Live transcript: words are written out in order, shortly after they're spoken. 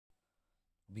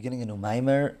Beginning a new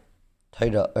Maimer,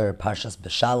 Torah Parshas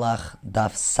Beshalach,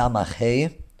 Daf Samach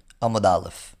Hey, Amud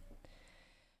Aleph.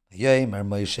 Yomer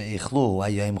Moshe Akhlu,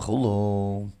 Hayom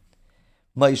Khulu.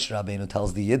 Moshe Rabbeinu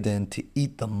tells the Yidden to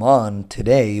eat the man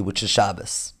today, which is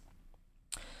Shabbos.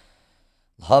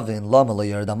 להבין lama lo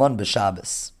yard man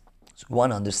b'Shabbos. So we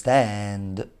want to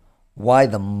understand why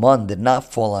the man did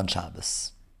not fall on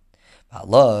Shabbos.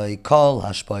 Valh kol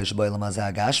השפעות שבעוה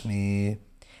הגשמי,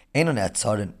 אינן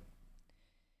נעצרין.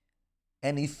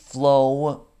 Any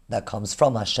flow that comes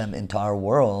from Hashem into our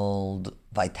world,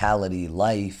 vitality,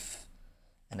 life,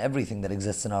 and everything that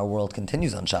exists in our world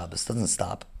continues on Shabbos, doesn't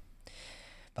stop.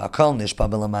 והכל נשפע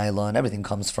מלמעלה, and everything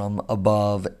comes from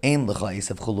above.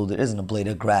 There isn't a blade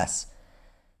of grass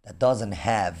that doesn't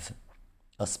have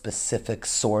a specific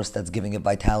source that's giving it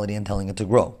vitality and telling it to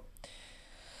grow.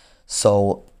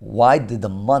 So why did the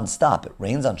month stop? It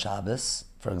rains on Shabbos,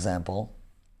 for example,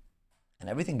 and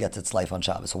everything gets its life on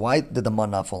Shabbos. So why did the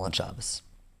month not fall on Shabbos?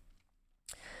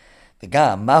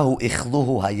 Mahu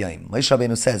Akhluhu hayom. Moshe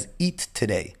Rabbeinu says, eat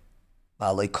today.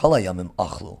 Kol hayomim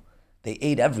akhlu. They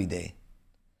ate every day.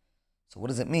 So what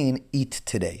does it mean, eat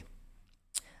today?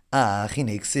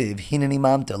 Kethiv, hineni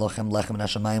mamtir lochem lechem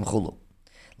השמים chulu.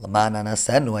 למען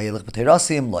אנסנו הילך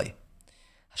בתורתי.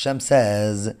 Hashem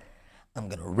says, I'm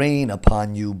going to rain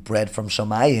upon you bread from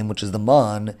Shamayim, which is the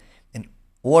man, in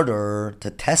order to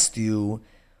test you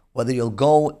whether you'll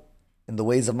go in the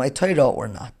ways of my Torah or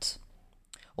not.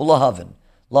 Ulahavin,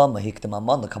 lama hiktim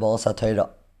aman lekablas Torah.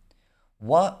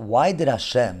 Why did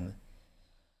Hashem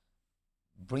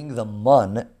bring the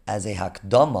man as a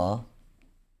hakdama,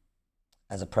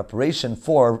 as a preparation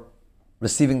for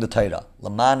receiving the Torah?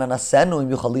 Lema'an Anassenu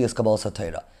Yuchal Keblas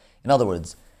Torah. In other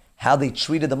words, how they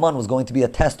treated the man was going to be a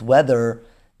test whether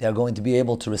they are going to be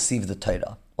able to receive the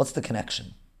Torah. What's the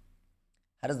connection?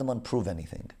 How does the man prove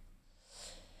anything?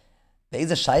 How is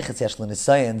this going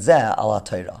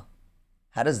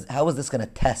to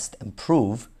test and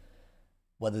prove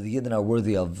whether the Yidden are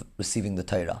worthy of receiving the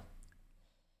Torah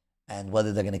and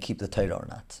whether they're going to keep the Torah or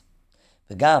not?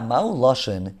 The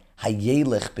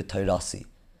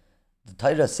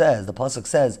Torah says, the pasuk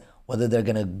says, whether they're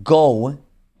going to go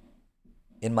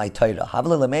in my Torah. Are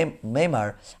they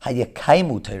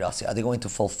going to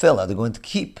fulfill? Are they going to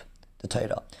keep the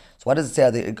Torah? So why does it say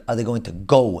are they going to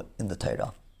go in the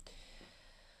Torah?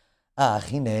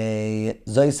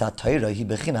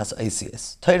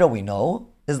 Torah we know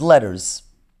is letters.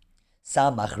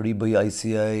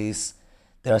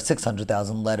 There are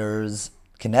 600,000 letters.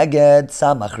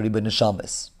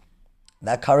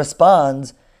 That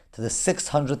corresponds to the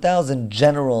 600,000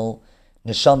 general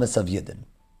neshamas of Yidden.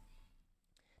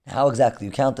 Now, how exactly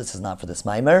you count this is not for this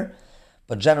Maimer,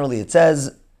 but generally it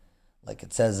says,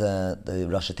 the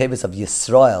Rosh Tevis of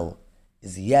Yisrael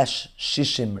is Yesh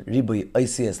Shishim Ribuy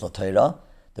Oisias La Torah.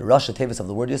 The Rosh Tevis of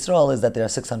the word Yisrael is that there are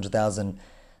 600,000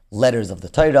 letters of the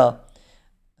Torah,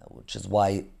 which is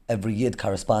why every Yid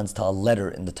corresponds to a letter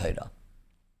in the Torah.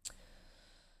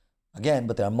 Again,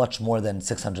 but there are much more than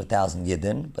 600,000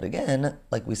 Yidden. But again,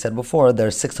 like we said before, there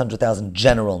are 600,000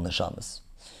 general neshamas.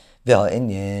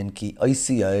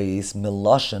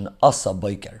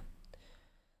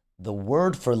 The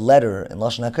word for letter in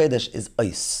Lashon HaKodesh is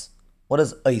ois. What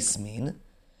does ois mean?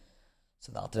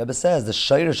 So the Alter Rebbe says the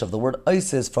shayrish of the word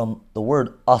ois is from the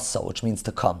word asa, which means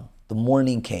to come. The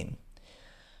morning came.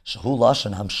 Shehu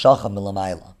lashon hamshacha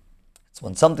mlma'ala. It's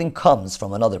when something comes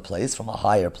from another place, from a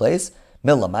higher place.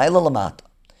 Mlma'ala lamata.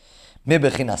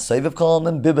 Mibechinas soiviv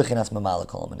kolomen, bibechinas mlma'ala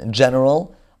kolomen. In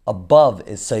general, above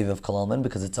is soiviv kolomen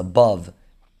because it's above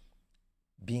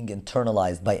being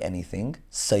internalized by anything.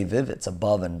 Soiviv, it's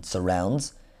above and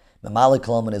surrounds. Mlma'ala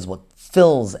kolomen is what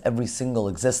fills every single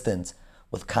existence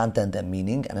with content and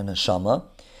meaning and a neshama.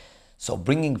 So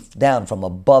bringing down from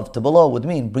above to below would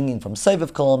mean bringing from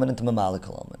soiviv kolomen into mlma'ala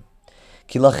kolomen.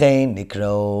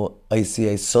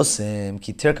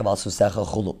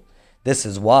 This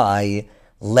is why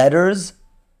letters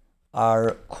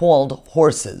are called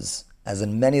horses, as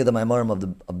in many of the Maimarim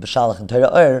of Beshalach and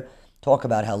Torah talk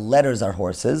about how letters are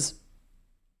horses,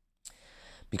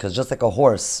 because just like a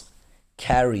horse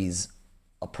carries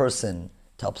a person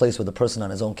to a place where the person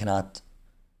on his own cannot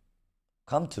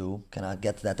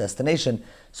get to that destination,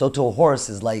 so too a horse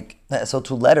is so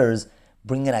too letters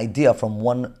bring an idea from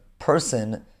one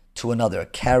person to another,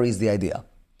 carries the idea.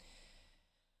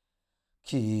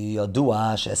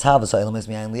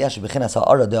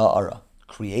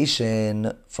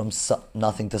 Creation from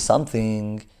nothing to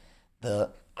something, the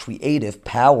creative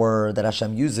power that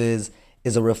Hashem uses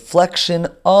is a reflection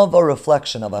of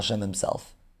Hashem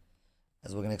himself.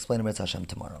 As we're going to explain in Hashem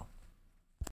tomorrow.